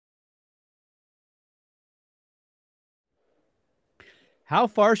How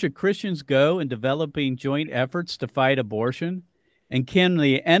far should Christians go in developing joint efforts to fight abortion? And can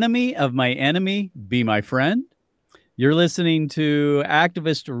the enemy of my enemy be my friend? You're listening to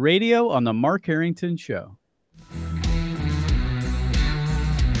Activist Radio on the Mark Harrington Show.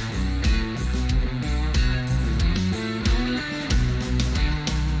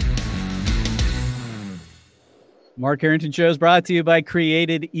 Mark Harrington Show is brought to you by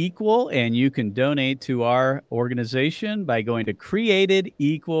Created Equal, and you can donate to our organization by going to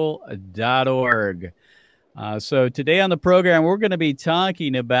createdequal.org. So today on the program, we're going to be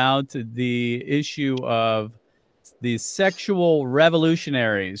talking about the issue of the sexual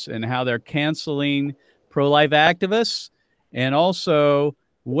revolutionaries and how they're canceling pro-life activists, and also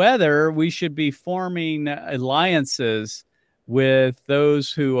whether we should be forming alliances with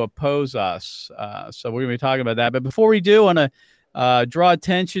those who oppose us. So we're going to be talking about that. But before we do, I want to draw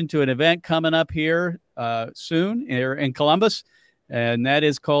attention to an event coming up here soon here in Columbus, and that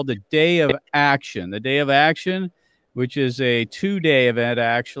is called the Day of Action. The Day of Action, which is a 2-day event,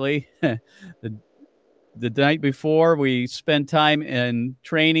 actually. The night before, we spend time in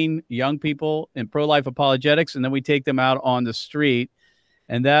training young people in pro-life apologetics, and then we take them out on the street.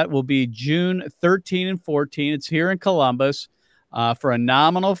 And that will be June 13 and 14. It's here in Columbus. For a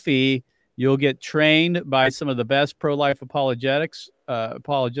nominal fee, you'll get trained by some of the best pro-life apologists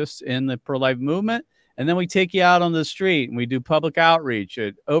in the pro-life movement. And then we take you out on the street, and we do public outreach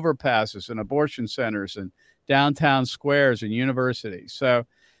at overpasses and abortion centers and downtown squares and universities. So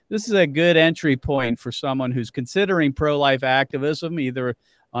this is a good entry point for someone who's considering pro-life activism, either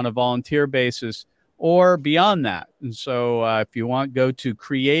on a volunteer basis or beyond that. And so if you want, go to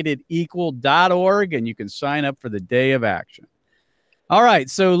createdequal.org, and you can sign up for the Day of Action. All right.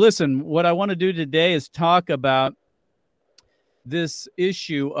 So listen, what I want to do today is talk about this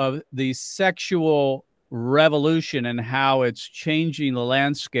issue of the sexual revolution and how it's changing the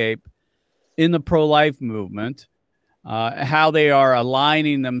landscape in the pro-life movement, how they are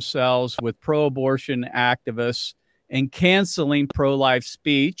aligning themselves with pro-abortion activists and canceling pro-life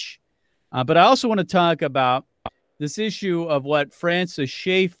speech. But I also want to talk about this issue of what Francis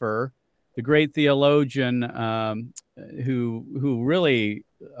Schaeffer, the great theologian who really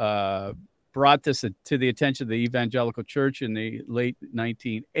brought this to the attention of the evangelical church in the late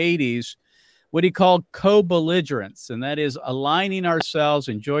 1980s, what he called co-belligerence, and that is aligning ourselves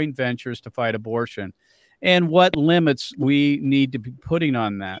in joint ventures to fight abortion, and what limits we need to be putting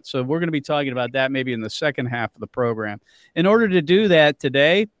on that. So we're going to be talking about that maybe in the second half of the program. In order to do that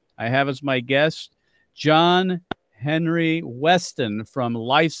today, I have as my guest John Henry Westen from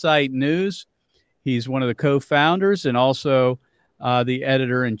LifeSite News. He's one of the co-founders and also the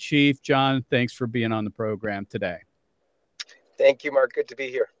editor-in-chief. John, thanks for being on the program today. Thank you, Mark. Good to be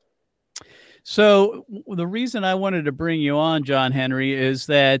here. So the reason I wanted to bring you on, John Henry, is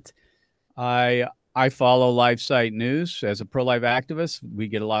that I follow LifeSite News as a pro-life activist. We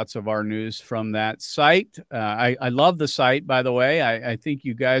get lots of our news from that site. I love the site, by the way. I think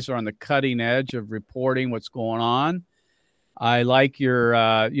you guys are on the cutting edge of reporting what's going on. I like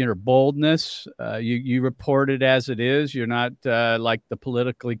your boldness. You report it as it is. You're not like the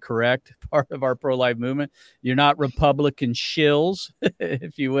politically correct part of our pro-life movement. You're not Republican shills,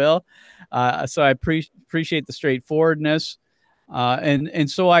 if you will. So I appreciate the straightforwardness. And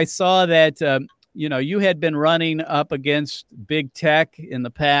so I saw that you had been running up against big tech in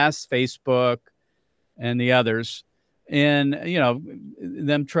the past, Facebook and the others, and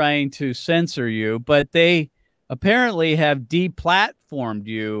them trying to censor you, but they apparently have deplatformed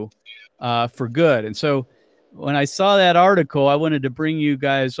you for good. And so when I saw that article, I wanted to bring you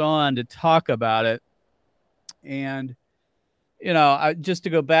guys on to talk about it. And just to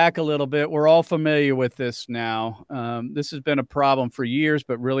go back a little bit, we're all familiar with this now. This has been a problem for years,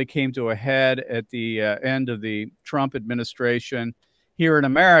 but really came to a head at the end of the Trump administration here in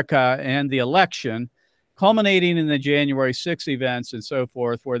America and the election, culminating in the January 6th events and so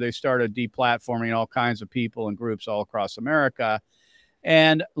forth, where they started deplatforming all kinds of people and groups all across America.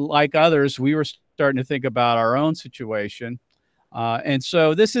 And like others, we were starting to think about our own situation. And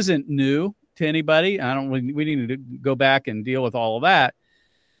so this isn't new to anybody. We need to go back and deal with all of that.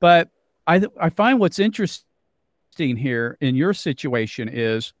 But I find what's interesting here in your situation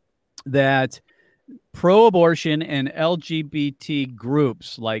is that pro-abortion and LGBT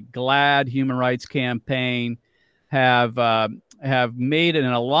groups like GLAAD, Human Rights Campaign, have made an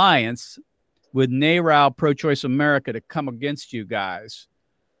alliance with NARAL, Pro-Choice America, to come against you guys.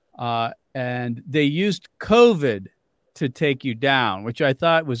 And they used COVID to take you down, which I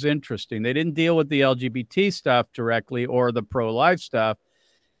thought was interesting. They didn't deal with the LGBT stuff directly or the pro-life stuff.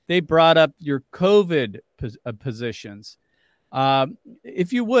 They brought up your COVID positions.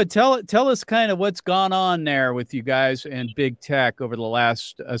 If you would tell us kind of what's gone on there with you guys and big tech over the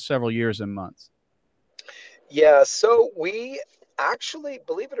last several years and months. Yeah, so we actually,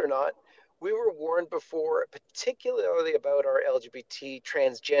 believe it or not, we were warned before, particularly about our LGBT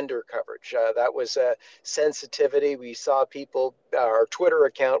transgender coverage. That was a sensitivity. We saw people, our Twitter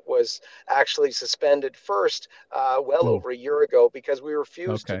account was actually suspended first, well Oh, over a year ago, because we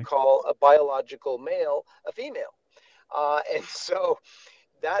refused to okay. call a biological male a female. And so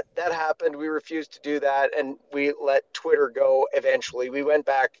that happened. We refused to do that, and we let Twitter go. Eventually, we went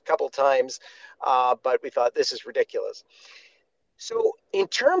back a couple times, but we thought this is ridiculous. So, in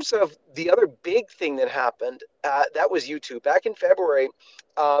terms of the other big thing that happened, that was YouTube back in February.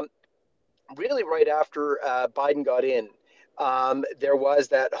 Um, really, right after Biden got in, there was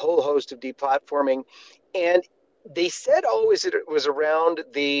that whole host of deplatforming, and they said always that it was around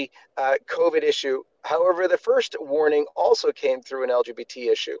the COVID issue. However, the first warning also came through an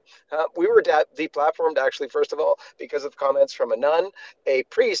LGBT issue. We were deplatformed, actually, first of all, because of comments from a nun, a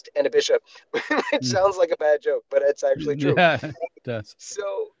priest, and a bishop, which Mm. sounds like a bad joke, but it's actually true. Yeah, it does.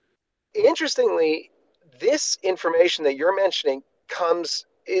 So, interestingly, this information that you're mentioning comes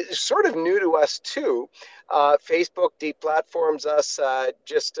is sort of new to us too. Facebook deplatforms us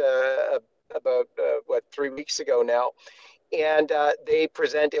just about what 3 weeks ago now, and they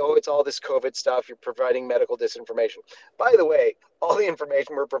present, oh, it's all this COVID stuff. You're providing medical disinformation. By the way, all the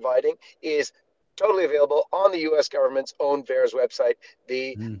information we're providing is totally available on the U.S. government's own VAERS website,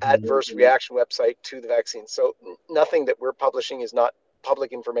 the Hmm. adverse reaction website to the vaccine. So nothing that we're publishing is not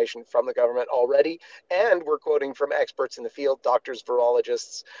public information from the government already. And we're quoting from experts in the field, doctors,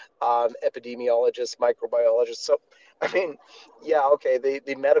 virologists, epidemiologists, microbiologists. So, I mean, yeah, okay.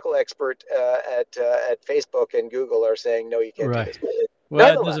 The medical expert at Facebook and Google are saying no, you can't do Right. this. Well,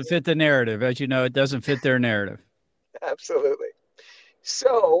 it doesn't Nonetheless, fit the narrative. As you know, it doesn't fit their narrative. absolutely.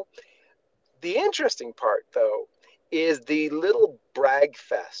 So the interesting part, though, is the little brag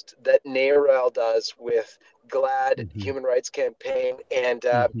fest that NARAL does with GLAD, Hmm. Human Rights Campaign, and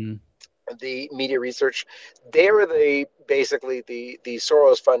Hmm. the media research. They're basically the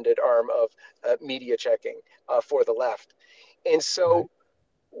Soros funded arm of media checking for the left, and Right. so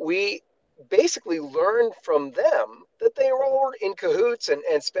we basically learned from them that they were all in cahoots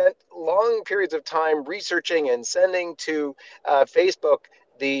and spent long periods of time researching and sending to Facebook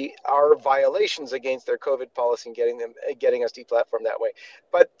our violations against their COVID policy and getting us deplatformed that way.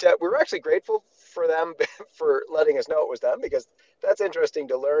 But we were actually grateful for them for letting us know it was them, because that's interesting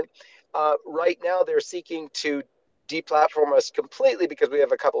to learn. Right now, they're seeking to deplatform us completely because we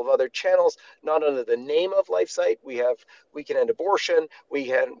have a couple of other channels, not under the name of LifeSite. We can end abortion. We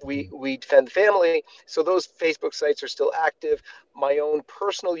defend the family. So those Facebook sites are still active. My own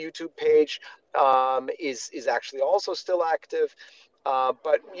personal YouTube page is actually also still active.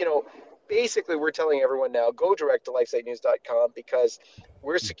 But basically, we're telling everyone now, go direct to lifesitenews.com, because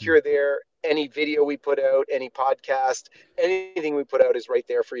we're Hmm. secure there. Any video we put out, any podcast, anything we put out is right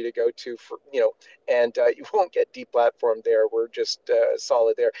there for you to go to, and you won't get deplatformed there. We're just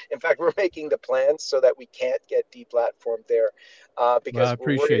solid there. In fact, we're making the plans so that we can't get deplatformed there, Well, I because we're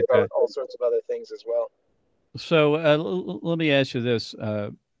worried appreciate about that. all sorts of other things as well. So let me ask you this: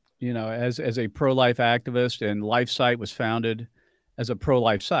 as a pro life activist, and LifeSite was founded as a pro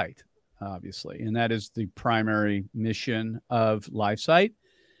life site, obviously, and that is the primary mission of LifeSite.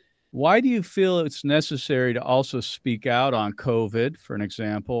 Why do you feel it's necessary to also speak out on COVID, for an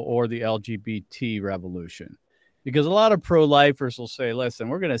example, or the LGBT revolution? Because a lot of pro lifers will say, listen,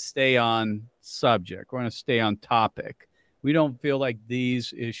 we're going to stay on subject, we're going to stay on topic. We don't feel like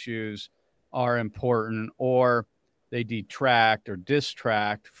these issues are important, or they detract or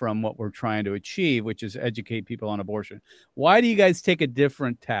distract from what we're trying to achieve, which is educate people on abortion. Why do you guys take a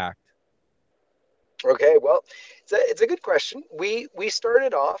different tact? Okay, well, it's a good question. We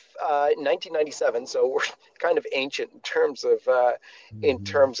started off in 1997, so we're kind of ancient in Mm-hmm.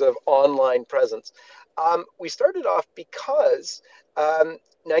 terms of online presence. We started off because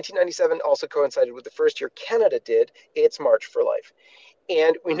 1997 also coincided with the first year Canada did its March for Life,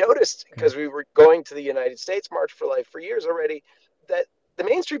 and we noticed, Okay. because we were going to the United States March for Life for years already, that the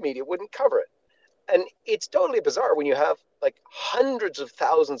mainstream media wouldn't cover it. And it's totally bizarre when you have like hundreds of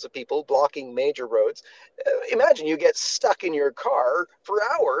thousands of people blocking major roads. Imagine you get stuck in your car for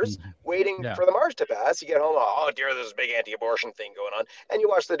hours Mm-hmm. waiting Yeah. for the march to pass. You get home, oh dear, there's a big anti-abortion thing going on, and you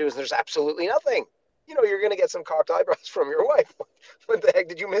watch the news, and there's absolutely nothing. You're going to get some cocked eyebrows from your wife. What the heck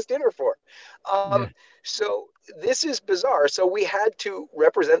did you miss dinner for? Yeah. So this is bizarre. So we had to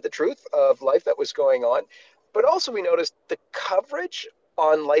represent the truth of life that was going on, but also we noticed the coverage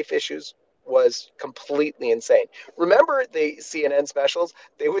on life issues was completely insane. Remember the CNN specials?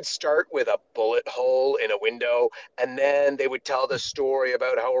 They would start with a bullet hole in a window, and then they would tell the story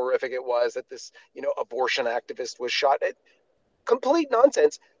about how horrific it was that this, abortion activist was shot. Complete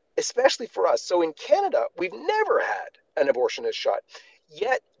nonsense, especially for us. So in Canada, we've never had an abortionist shot.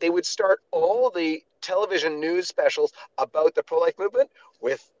 Yet they would start all the television news specials about the pro-life movement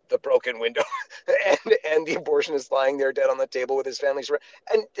with the broken window and the abortionist lying there dead on the table with his family.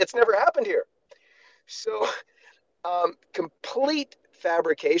 And it's never happened here. So complete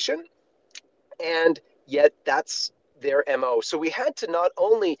fabrication, and yet that's their MO. So we had to not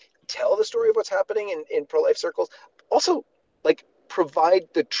only tell the story of what's happening in pro-life circles, also like provide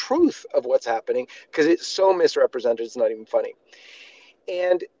the truth of what's happening because it's so misrepresented. It's not even funny.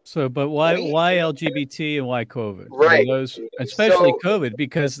 And So, but we why LGBT and why COVID? I mean, right. those, especially So COVID,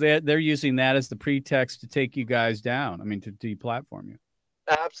 because they're using that as the pretext to take you guys down. I mean, to deplatform you.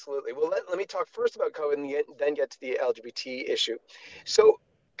 absolutely. Well, let me talk first about COVID and then get to the LGBT issue. So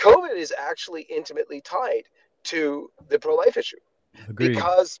COVID is actually intimately tied to the pro-life issue Agreed.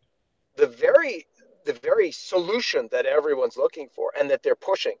 because the very solution that everyone's looking for and that they're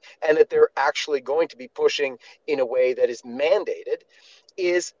pushing and that they're actually going to be pushing in a way that is mandated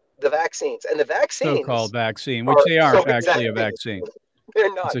is the vaccines. And the So-called vaccines vaccine, which are they so aren't actually a exactly vaccine. they're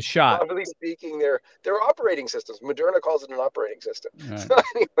It's not. a shot. Broadly speaking, they're operating systems. Moderna calls it an operating system. Right. So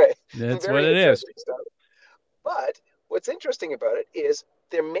anyway, That's what very it is. interesting stuff. But what's interesting about it is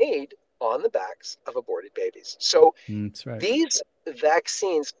they're made on the backs of aborted babies. So That's right. these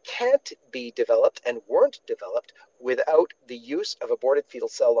vaccines can't be developed and weren't developed without the use of aborted fetal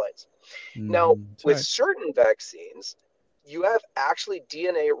cell lines. Now, That's with right. certain vaccines, you have actually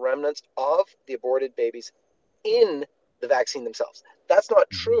DNA remnants of the aborted babies in the vaccine themselves. That's not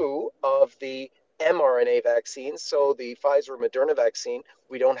Mhm. true of the mRNA vaccines. So the Pfizer Moderna vaccine,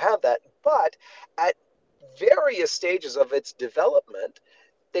 we don't have that. But at various stages of its development,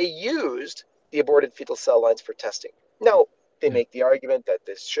 they used the aborted fetal cell lines for testing. Now, they Yeah. make the argument that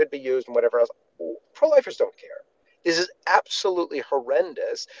this should be used and whatever else. Pro-lifers don't care. This is absolutely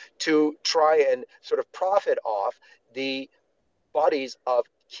horrendous to try and sort of profit off the bodies of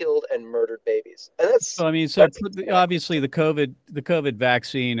killed and murdered babies. And So I mean, that's obviously the COVID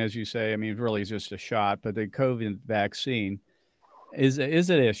vaccine, as you say, I mean, really is just a shot, but the COVID vaccine is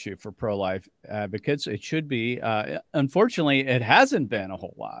an issue for pro-life advocates. It should be. Unfortunately, it hasn't been a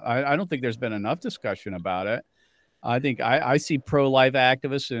whole lot. I don't think there's been enough discussion about it. I think I see pro-life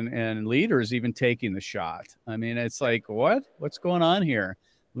activists and leaders even taking the shot. I mean, it's like, what's going on here?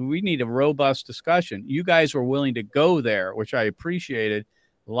 We need a robust discussion. You guys were willing to go there, which I appreciated.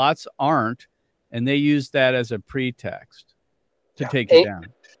 Lots aren't, and they use that as a pretext to yeah. take you And down.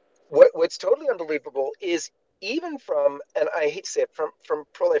 what's totally unbelievable is even from, and I hate to say it, from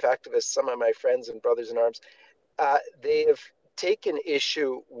pro-life activists, some of my friends and brothers in arms, they have taken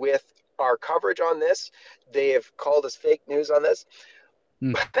issue with our coverage on this. They have called us fake news on this.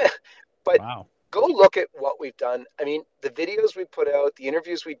 Hmm. But Wow. go look at what we've done. I mean, the videos we put out, the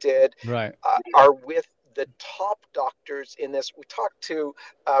interviews we did, Right. are with the top doctors in this. We talked to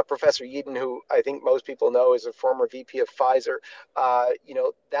Professor Yeadon, who I think most people know is a former VP of Pfizer.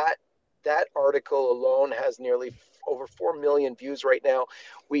 That article alone has nearly over 4 million views right now.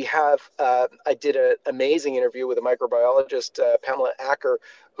 We have, I did an amazing interview with a microbiologist, Pamela Acker,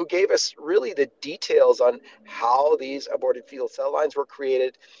 who gave us really the details on how these aborted fetal cell lines were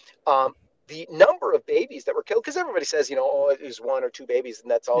created. The number of babies that were killed, because everybody says, oh, it was one or two babies and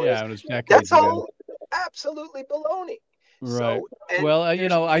that's all it is. Yeah, it was decades That's ago. all absolutely baloney. Right. So, and Well,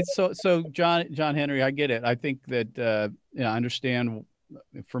 there's, I so John Henry, I get it. I think that I understand.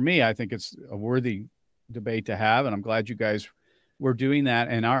 For me, I think it's a worthy debate to have, and I'm glad you guys were doing that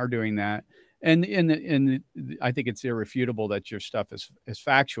and are doing that. And I think it's irrefutable that your stuff is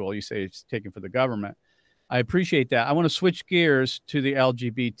factual. You say it's taken for the government. I appreciate that. I want to switch gears to the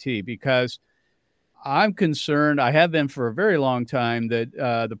LGBT because I'm concerned. I have been for a very long time that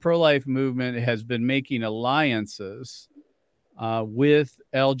the pro life movement has been making alliances with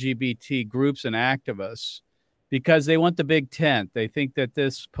LGBT groups and activists because they want the big tent. They think that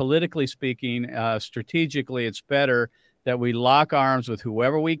this, politically speaking, strategically, it's better that we lock arms with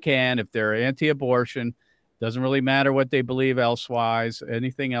whoever we can. If they're anti abortion, doesn't really matter what they believe elsewise,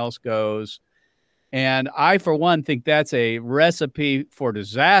 anything else goes. And I, for one, think that's a recipe for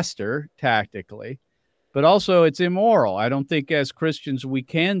disaster tactically, but also it's immoral. I don't think as Christians we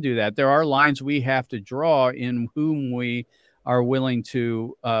can do that. There are lines we have to draw in whom we are willing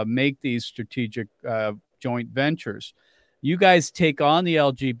to make these strategic joint ventures. You guys take on the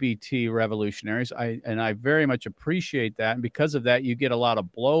LGBT revolutionaries, and I very much appreciate that. And because of that, you get a lot of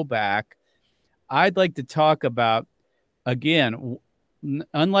blowback I'd like to talk about, again,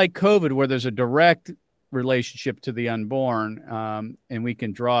 unlike COVID, where there's a direct relationship to the unborn, and we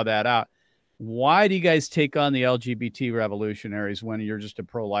can draw that out. Why do you guys take on the LGBT revolutionaries when you're just a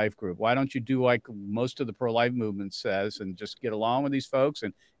pro-life group? Why don't you do like most of the pro-life movement says and just get along with these folks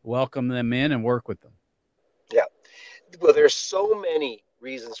and welcome them in and work with them? Yeah. Well, there's so many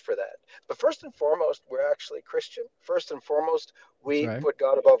reasons for that. But first and foremost, we're actually Christian. First and foremost, That's we right. put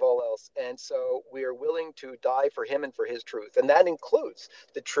God above all else. And so we are willing to die for him and for his truth. And that includes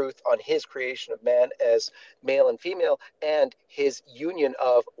the truth on his creation of man as male and female and his union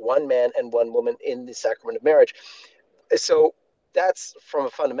of one man and one woman in the sacrament of marriage. So that's from a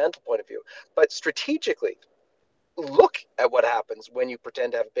fundamental point of view. But strategically, look at what happens when you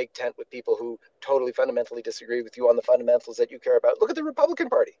pretend to have a big tent with people who totally fundamentally disagree with you on the fundamentals that you care about. Look at the Republican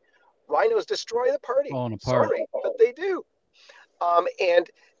Party. Rhinos destroy the party. Falling apart. Sorry, but they do. And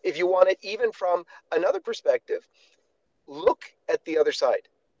if you want it even from another perspective, look at the other side.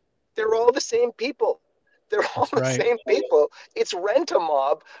 They're all the same people. They're all That's the right. same people. It's rent a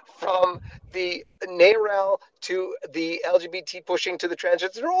mob from the NARAL to the LGBT pushing to the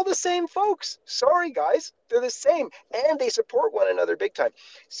transgender. They're all the same folks. Sorry, guys. They're the same. And they support one another big time.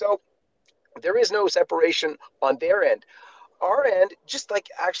 So there is no separation on their end. Our end, just like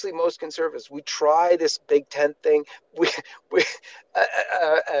actually most conservatives, we try this big tent thing. We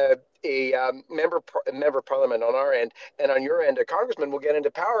member of parliament on our end, and on your end, a congressman will get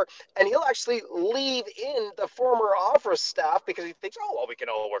into power, and he'll actually leave in the former office staff because he thinks, oh well, we can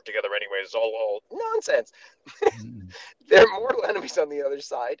all work together anyways. It's all nonsense. Mm. They're mortal enemies on the other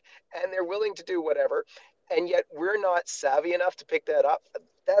side, and they're willing to do whatever. And yet we're not savvy enough to pick that up.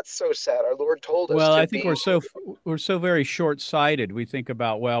 That's so sad. Our Lord told us Well, to I think be. we're so very short-sighted. We think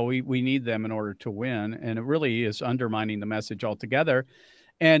about, well, we need them in order to win, and it really is undermining the message altogether.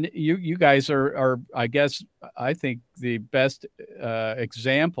 And you guys are I guess I think the best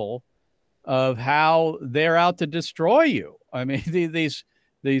example of how they're out to destroy you. I mean, these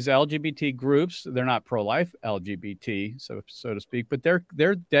LGBT groups, they're not pro-life LGBT, so to speak, but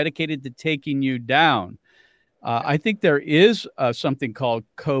they're dedicated to taking you down. I think there is something called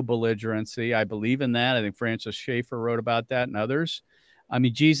co-belligerency. I believe in that. I think Francis Schaeffer wrote about that and others. I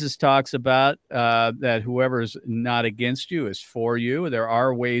mean, Jesus talks about that whoever is not against you is for you. There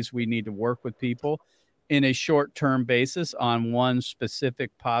are ways we need to work with people in a short-term basis on one specific,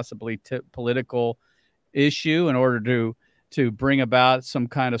 possibly political issue in order to bring about some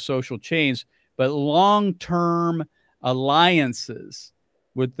kind of social change. But long-term alliances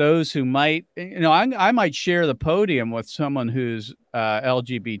with those who might, I might share the podium with someone who's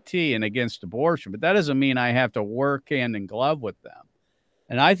LGBT and against abortion, but that doesn't mean I have to work hand in glove with them.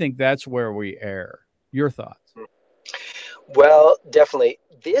 And I think that's where we err. Your thoughts? Well, definitely.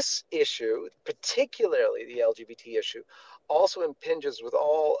 This issue, particularly the LGBT issue, also impinges with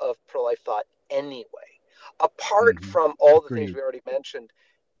all of pro life thought anyway. Apart Mm-hmm. from all the things Agreed. we already mentioned,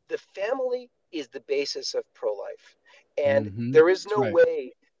 the family is the basis of pro life. And Mm-hmm. there is That's no right.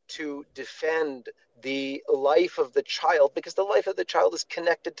 way to defend the life of the child because the life of the child is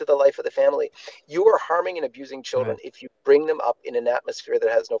connected to the life of the family. You are harming and abusing That's right. children if you bring them up in an atmosphere that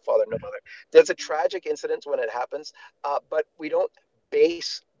has no father, no mother. There's a tragic incident when it happens, but we don't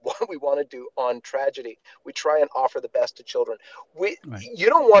base what we want to do on tragedy. We try and offer the best to children. Right. You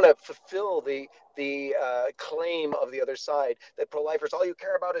don't want to fulfill the claim of the other side that pro-lifers, all you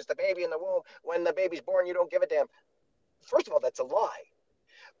care about is the baby in the womb. When the baby's born, you don't give a damn. First of all, that's a lie.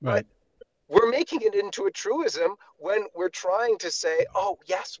 But Right. we're making it into a truism when we're trying to say, oh,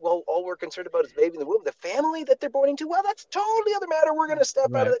 yes, well, all we're concerned about is the baby in the womb. The family that they're born into, well, that's totally other matter. We're going to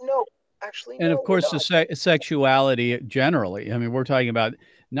step out of Right. it. No, actually, And of no, we're course, the not. sexuality generally. I mean, we're talking about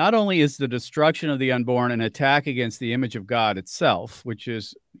not only is the destruction of the unborn an attack against the image of God itself, which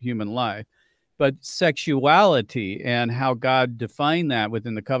is human life, but sexuality and how God defined that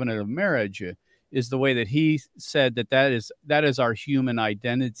within the covenant of marriage is the way that He said that is our human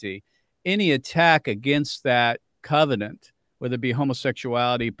identity. Any attack against that covenant, whether it be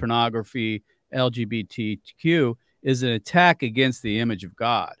homosexuality, pornography, LGBTQ, is an attack against the image of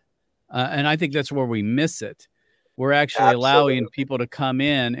God. And I think that's where we miss it. We're actually allowing Absolutely. people to come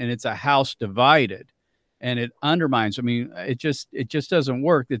in, and it's a house divided, and it undermines. I mean, it just doesn't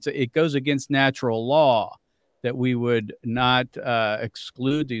work. It goes against natural law that we would not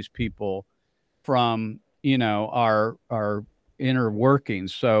exclude these people from our inner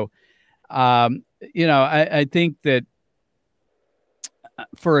workings. So I think that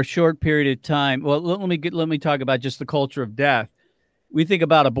for a short period of time. Well, let me talk about just the culture of death. We think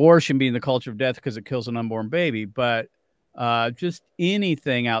about abortion being the culture of death because it kills an unborn baby, but Just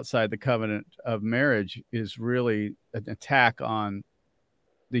anything outside the covenant of marriage is really an attack on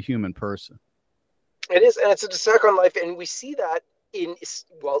the human person. It is, and it's a attack on life, and we see that in,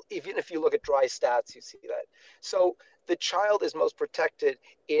 well, even if you look at dry stats, you see that. So the child is most protected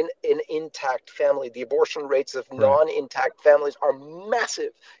in an intact family. The abortion rates of Correct. non-intact families are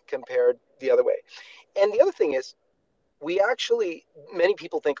massive compared the other way. And the other thing is, we actually, many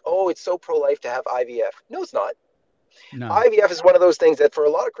people think, oh, it's so pro-life to have IVF. No, it's not. No. IVF is one of those things that for a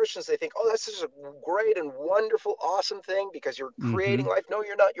lot of Christians, they think, oh, that's just a great and wonderful, awesome thing because you're Mm-hmm. creating life. No,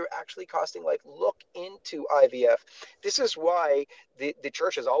 you're not. You're actually costing life. Look into IVF. This is why the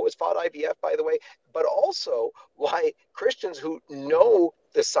church has always fought IVF, by the way, but also why Christians who know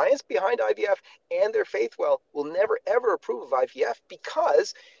the science behind IVF and their faith well will never, ever approve of IVF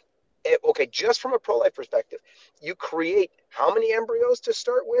because okay, just from a pro-life perspective, you create how many embryos to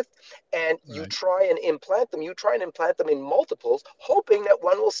start with, and you Right. try and implant them. You try and implant them in multiples, hoping that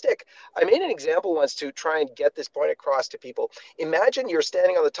one will stick. I made an example once to try and get this point across to people. Imagine you're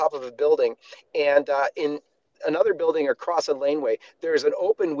standing on the top of a building, and in another building across a laneway, there's an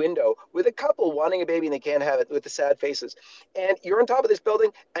open window with a couple wanting a baby and they can't have it with the sad faces. And you're on top of this building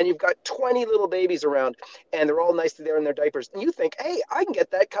and you've got 20 little babies around and they're all nicely there in their diapers. And you think, hey, I can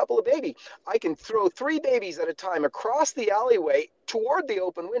get that couple of baby. I can throw three babies at a time across the alleyway toward the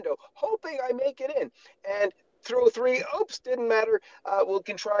open window, hoping I make it in. And throw three, oops, didn't matter. We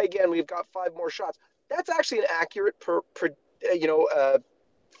can try again. We've got five more shots. That's actually an accurate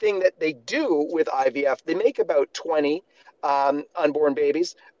thing that they do with IVF. They make about 20 unborn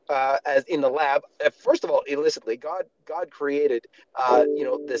babies as in the lab. First of all, illicitly, God created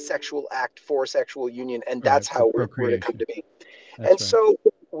the sexual act for sexual union, and Right. that's For how we're to come procreation. to be. And That's right. so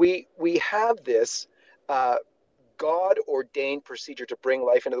we have this uh, God ordained procedure to bring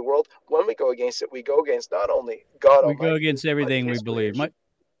life into the world. When we go against it, we go against not only God We go Almighty, against but everything we His believe. creation.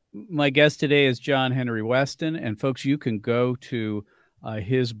 My guest today is John Henry Weston, and folks, you can go to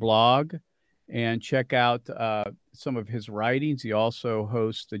his blog and check out some of his writings. He also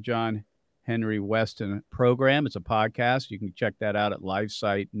hosts the John Henry Weston program. It's a podcast. You can check that out at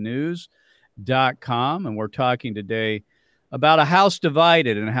livesitenews.com. And we're talking today about a house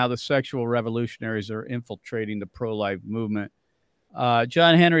divided and how the sexual revolutionaries are infiltrating the pro-life movement.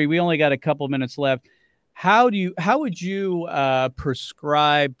 John Henry, we only got a couple minutes left. How would you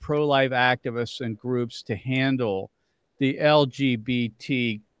prescribe pro life activists and groups to handle the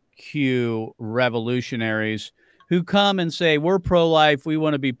LGBTQ revolutionaries who come and say we're pro life, we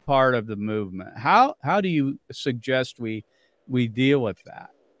want to be part of the movement? How do you suggest we deal with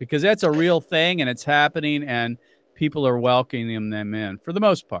that? Because that's a real thing and it's happening, and people are welcoming them in for the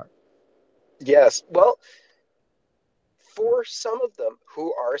most part. Yes. Well, for some of them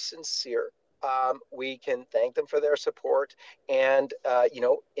who are sincere, we can thank them for their support and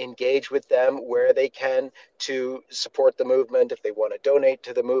engage with them where they can to support the movement if they want to donate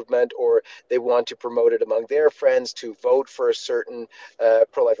to the movement or they want to promote it among their friends to vote for a certain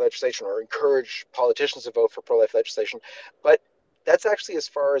pro-life legislation or encourage politicians to vote for pro-life legislation. But that's actually as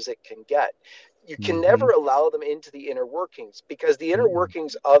far as it can get. You can Mm-hmm. never allow them into the inner workings because the inner Mm-mm.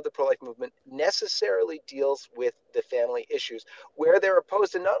 workings of the pro-life movement necessarily deals with the family issues where they're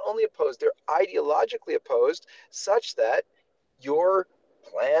opposed, and not only opposed, they're ideologically opposed such that your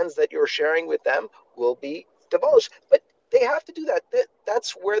plans that you're sharing with them will be divulged. But they have to do that.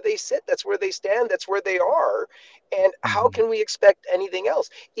 That's where they sit, that's where they stand, that's where they are. And how Mm-hmm. can we expect anything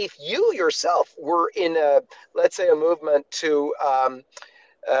else? If you yourself were in a, let's say, a movement to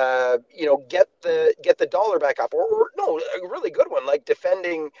get the dollar back up, or no, a really good one like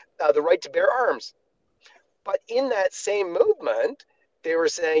defending the right to bear arms. But in that same movement, they were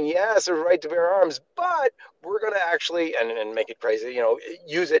saying, yes, a right to bear arms, but we're going to actually, and make it crazy,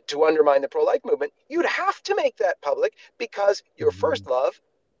 use it to undermine the pro-life movement. You'd have to make that public because your Mm-hmm. first love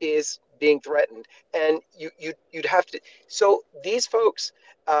is being threatened, and you'd have to. So these folks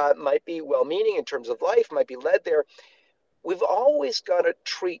might be well-meaning in terms of life, might be led there. We've always got to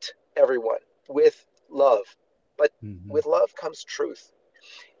treat everyone with love, but Mm-hmm. with love comes truth.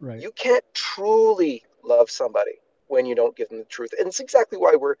 Right. You can't truly love somebody when you don't give them the truth. And it's exactly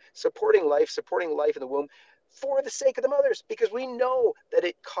why we're supporting life in the womb for the sake of the mothers, because we know that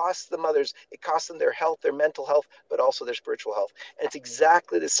it costs the mothers, it costs them their health, their mental health, but also their spiritual health. And it's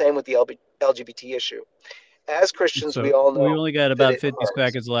exactly the same with the LGBT issue. As Christians, we So all we know only got that about it 50 harms.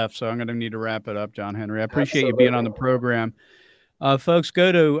 seconds left, so I'm going to need to wrap it up, John Henry. I appreciate you being on Absolutely. the program. Folks,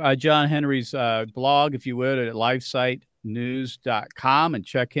 go to John Henry's blog, if you would, at livesitenews.com and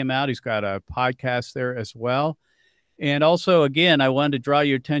check him out. He's got a podcast there as well. And also, again, I wanted to draw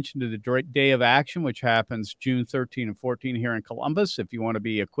your attention to the Day of Action, which happens June 13 and 14 here in Columbus. If you want to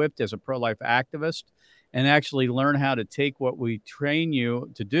be equipped as a pro-life activist and actually learn how to take what we train you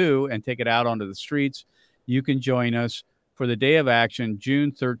to do and take it out onto the streets, you can join us for the Day of Action,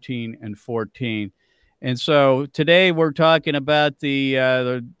 June 13 and 14. And so today we're talking about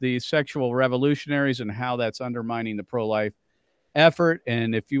the sexual revolutionaries and how that's undermining the pro-life effort.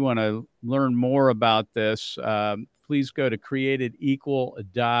 And if you want to learn more about this, please go to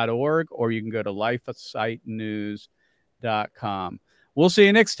createdequal.org, or you can go to lifesitenews.com. We'll see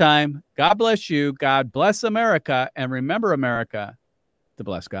you next time. God bless you. God bless America. And remember, America, to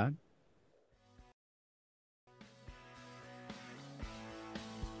bless God.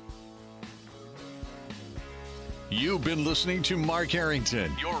 You've been listening to Mark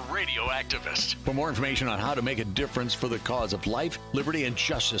Harrington, your radio activist. For more information on how to make a difference for the cause of life, liberty, and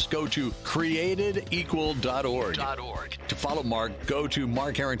justice, go to createdequal.org. To follow Mark, go to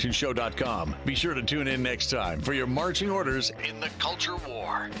markharringtonshow.com. Be sure to tune in next time for your marching orders in the culture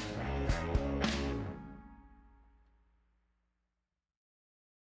war.